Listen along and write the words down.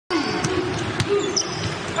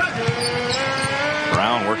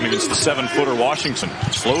against the 7-footer Washington.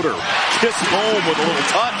 Floater kissed home with a little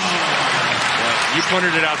touch. Yeah, you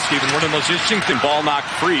pointed it out, Stephen. One of the most interesting things. Ball knocked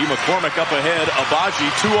free. McCormick up ahead. Abaji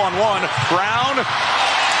 2-on-1. Brown.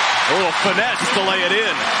 A little finesse to lay it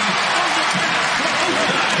in.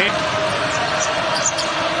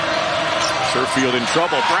 Sherfield in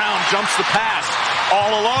trouble. Brown jumps the pass.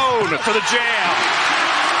 All alone for the jam.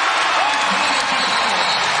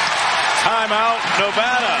 Timeout,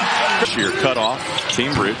 Nevada. Sheer cutoff.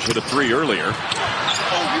 Cambridge hit a 3 earlier.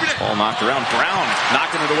 Ball knocked around. Brown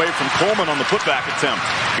knocking it away from Coleman on the putback attempt.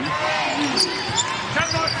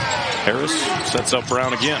 Harris sets up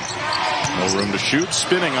Brown again. No room to shoot.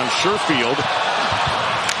 Spinning on Sherfield.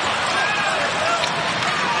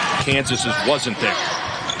 Kansas wasn't there.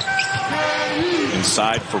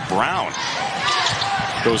 Inside for Brown.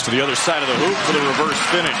 Goes to the other side of the hoop for the reverse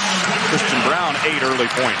finish. Christian Braun 8 early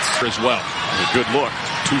points as well. A good look.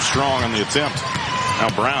 Too strong on the attempt. Now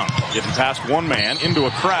Brown getting past one man into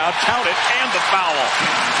a crowd. Count it and the foul.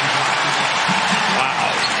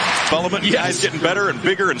 Wow. Development. Yes. Guys getting better and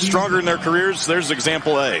bigger and stronger in their careers. There's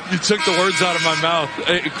example A. You took the words out of my mouth.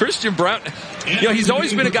 Christian Braun, you know, he's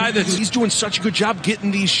always been a guy he's doing such a good job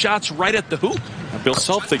getting these shots right at the hoop. Bill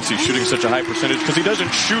Self thinks he's shooting such a high percentage because he doesn't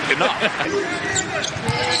shoot enough.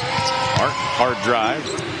 Hard drive.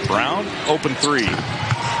 Brown, open 3. I'm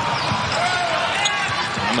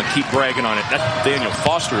going to keep bragging on it. That's Daniel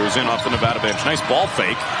Foster, who's in off the Nevada bench. Nice ball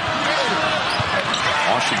fake.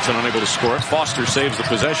 Washington unable to score it. Foster saves the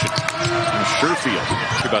possession. And Sherfield.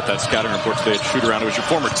 About that scouting report today at Shoot-Around. It was your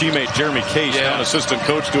former teammate, Jeremy Case, an assistant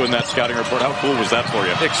coach, doing that scouting report. How cool was that for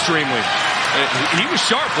you? Extremely. He was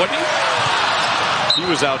sharp, wasn't he? He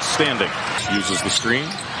was outstanding. Uses the screen.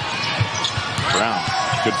 Brown,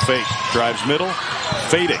 good fake. Drives middle.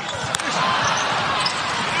 Fading.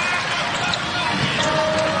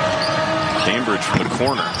 Cambridge from the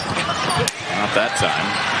corner. Not that time.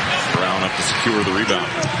 Brown up to secure the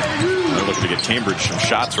rebound. They're looking to get Cambridge some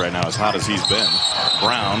shots right now, as hot as he's been.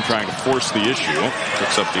 Brown trying to force the issue.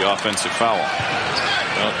 Picks up the offensive foul.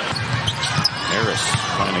 Well, Harris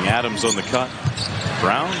finding Adams on the cut.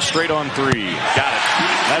 Brown straight on 3. Got it.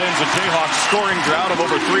 That ends a Jayhawks scoring drought of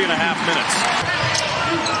over 3.5 minutes.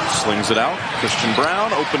 Slings it out. Christian Braun,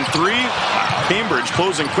 open 3. Wow. Cambridge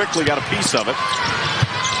closing quickly, got a piece of it.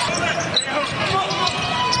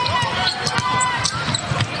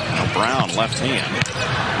 Now Brown, left hand.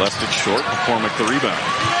 Left it short. McCormick the rebound.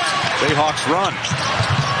 Jayhawks run.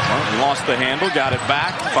 Martin lost the handle, got it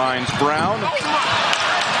back. Finds Brown.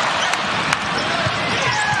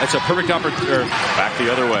 That's a perfect opportunity. Back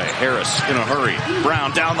the other way. Harris in a hurry.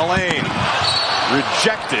 Brown down the lane.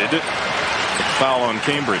 Rejected. Foul on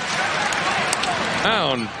Cambridge.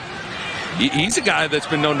 Brown, he's a guy that's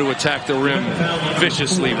been known to attack the rim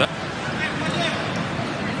viciously.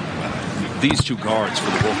 These two guards for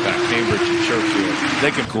the Wolfpack, Cambridge and Sherfield, they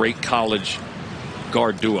can great college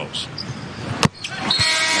guard duos.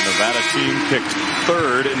 The Nevada team picked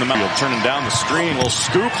 3rd in the field. Turning down the screen. Little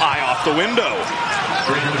scoop high off the window.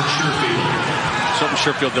 Something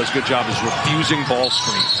Sherfield does a good job is refusing ball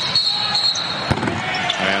screens.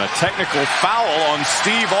 And a technical foul on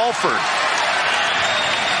Steve Alford.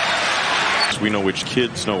 We know which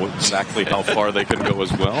kids know exactly how far they can go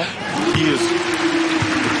as well. He is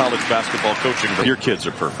the college basketball coaching. Your kids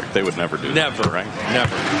are perfect. They would never do that. Never, right?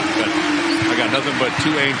 Never. But I got nothing but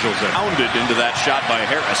 2 angels there. Pounded into that shot by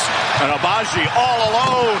Harris. And Abaji all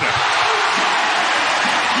alone.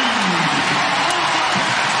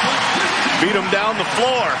 Beat him down the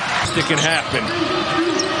floor. It can happen.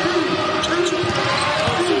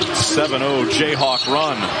 7-0 Jayhawk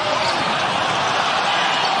run.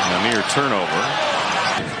 And a near turnover.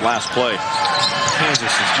 Last play. Kansas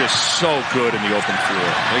is just so good in the open floor.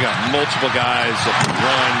 They got multiple guys that can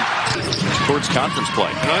run. Towards conference play.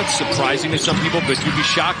 I know it's surprising to some people, but you'd be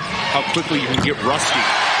shocked how quickly you can get rusty.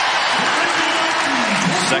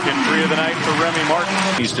 Second 3 of the night for Remy Martin.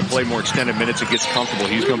 He needs to play more extended minutes and gets comfortable.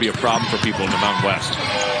 He's going to be a problem for people in the Mountain West.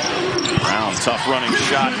 Brown, tough running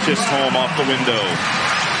shot, kissed home off the window.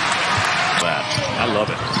 That. I love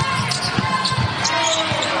it.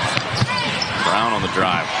 Brown on the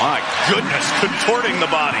drive. My goodness, contorting the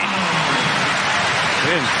body.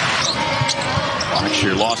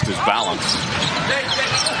 Blackshear lost his balance.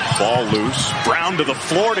 Ball loose. Brown to the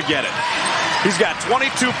floor to get it. He's got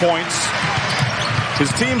 22 points. His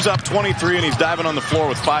team's up 23, and he's diving on the floor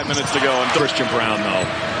with 5 minutes to go. And Christian Braun, though.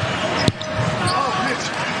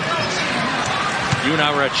 You and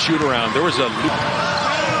I were at Shoot-Around. There was a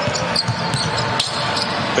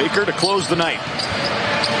Baker to close the night.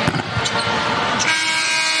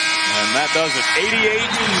 And that does it.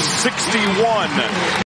 88-61.